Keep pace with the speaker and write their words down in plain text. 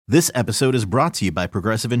This episode is brought to you by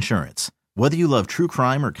Progressive Insurance. Whether you love true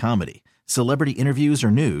crime or comedy, celebrity interviews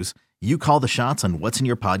or news, you call the shots on what's in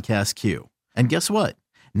your podcast queue. And guess what?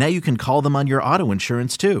 Now you can call them on your auto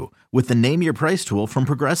insurance too with the Name Your Price tool from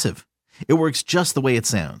Progressive. It works just the way it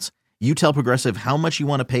sounds. You tell Progressive how much you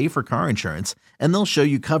want to pay for car insurance, and they'll show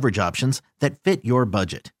you coverage options that fit your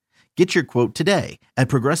budget. Get your quote today at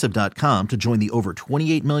Progressive.com to join the over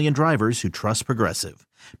 28 million drivers who trust Progressive.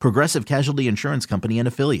 Progressive Casualty Insurance Company and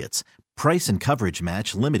Affiliates. Price and coverage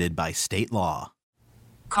match limited by state law.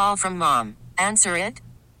 Call from mom. Answer it.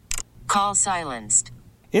 Call silenced.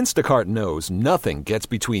 Instacart knows nothing gets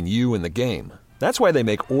between you and the game. That's why they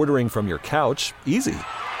make ordering from your couch easy.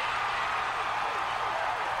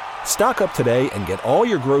 Stock up today and get all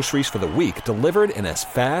your groceries for the week delivered in as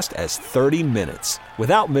fast as 30 minutes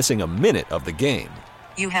without missing a minute of the game.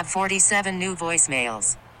 You have 47 new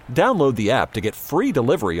voicemails. Download the app to get free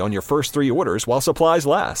delivery on your first 3 orders while supplies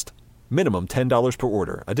last. Minimum $10 per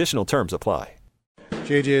order. Additional terms apply.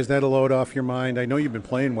 JJ, is that a load off your mind? I know you've been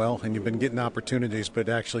playing well and you've been getting opportunities, but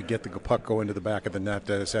actually get the puck go into the back of the net,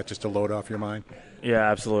 is that just a load off your mind?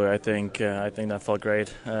 Yeah, absolutely. I think that felt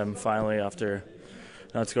great. Finally, after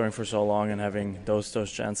not scoring for so long and having those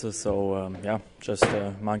chances. So, just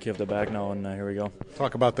a monkey off the back now, and here we go.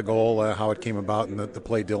 Talk about the goal, how it came about, and the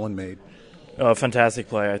play Dylan made. Fantastic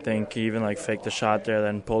play. I think he even faked the shot there,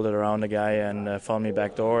 then pulled it around the guy and found me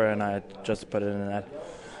back door, and I just put it in the net.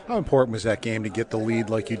 How important was that game to get the lead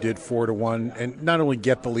like you did 4-1, and not only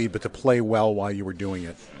get the lead, but to play well while you were doing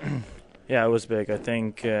it? Yeah, it was big. I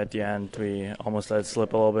think at the end we almost let it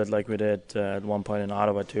slip a little bit like we did at one point in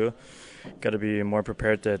Ottawa too. Got to be more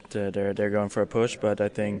prepared that they're going for a push, but I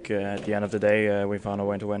think at the end of the day we found a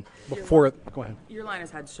way to win. Go ahead. Your line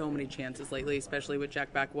has had so many chances lately, especially with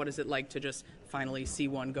Jack back. What is it like to just finally see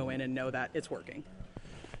one go in and know that it's working?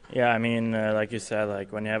 Yeah, I mean, like you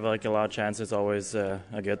said, when you have a lot of chances, it's always a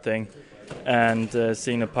good thing. And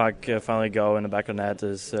seeing the puck finally go in the back of the net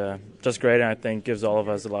is just great, and I think gives all of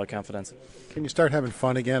us a lot of confidence. Can you start having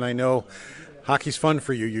fun again? I know hockey's fun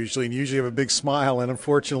for you usually, and you usually have a big smile, and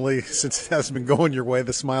unfortunately, since it hasn't been going your way,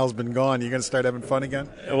 the smile's been gone. You're going to start having fun again?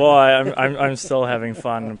 Well, I'm still having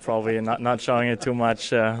fun, probably not showing it too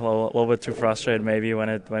much, a little bit too frustrated maybe when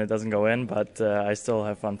it doesn't go in, but I still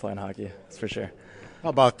have fun playing hockey, that's for sure. How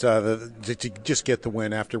about to just get the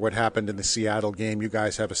win after what happened in the Seattle game? You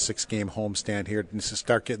guys have a 6-game homestand here. To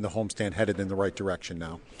start getting the homestand headed in the right direction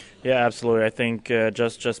now. Yeah, absolutely. I think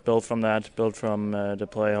just build from that, build from the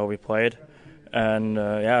play how we played, and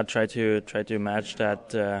try to match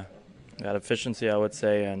that efficiency, I would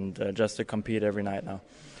say, and just to compete every night now.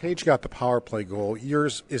 Tage got the power play goal.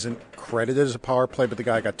 Yours isn't credited as a power play, but the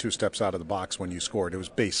guy got 2 steps out of the box when you scored. It was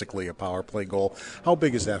basically a power play goal. How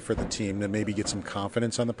big is that for the team to maybe get some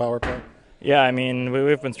confidence on the power play? Yeah, I mean,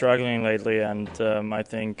 we've been struggling lately, and I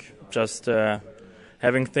think just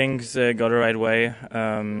having things go the right way,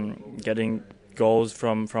 getting goals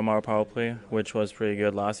from our power play, which was pretty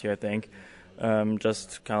good last year, I think.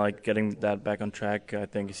 Just kind of getting that back on track, I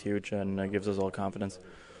think, is huge and gives us all confidence.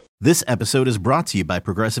 This episode is brought to you by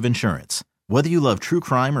Progressive Insurance. Whether you love true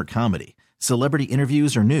crime or comedy, celebrity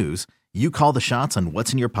interviews or news, you call the shots on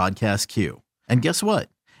what's in your podcast queue. And guess what?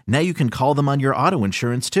 Now you can call them on your auto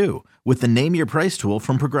insurance too with the Name Your Price tool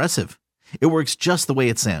from Progressive. It works just the way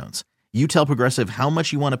it sounds. You tell Progressive how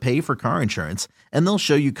much you want to pay for car insurance, and they'll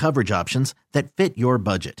show you coverage options that fit your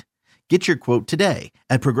budget. Get your quote today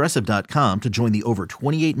at Progressive.com to join the over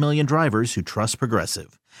 28 million drivers who trust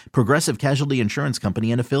Progressive. Progressive Casualty Insurance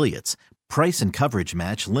Company and Affiliates. Price and coverage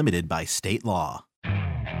match limited by state law.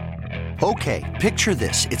 Okay, picture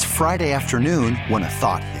this. It's Friday afternoon when a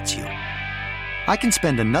thought hits you. I can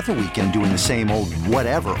spend another weekend doing the same old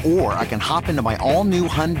whatever, or I can hop into my all-new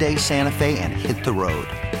Hyundai Santa Fe and hit the road.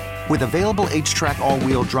 With available H-Track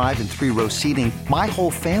all-wheel drive and 3-row seating, my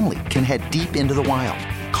whole family can head deep into the wild.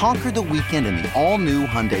 Conquer the weekend in the all-new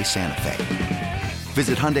Hyundai Santa Fe.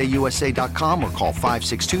 Visit HyundaiUSA.com or call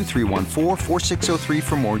 562-314-4603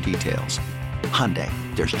 for more details. Hyundai,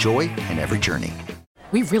 there's joy in every journey.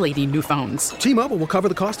 We really need new phones. T-Mobile will cover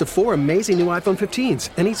the cost of 4 amazing new iPhone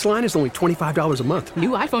 15s, and each line is only $25 a month.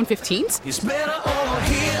 New iPhone 15s? It's better over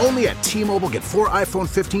here. Only at T-Mobile, get 4 iPhone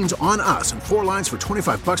 15s on us and 4 lines for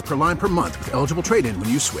 $25 per line per month with eligible trade-in when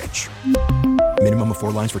you switch. Minimum of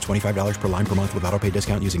 4 lines for $25 per line per month with autopay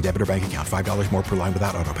discount using debit or bank account. $5 more per line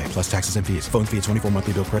without autopay, plus taxes and fees. Phone fee at 24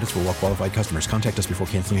 monthly bill credits for well-qualified customers. Contact us before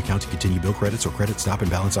canceling account to continue bill credits or credit stop and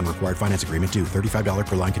balance on required finance agreement due. $35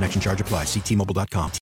 per line connection charge applies. See T-Mobile.com.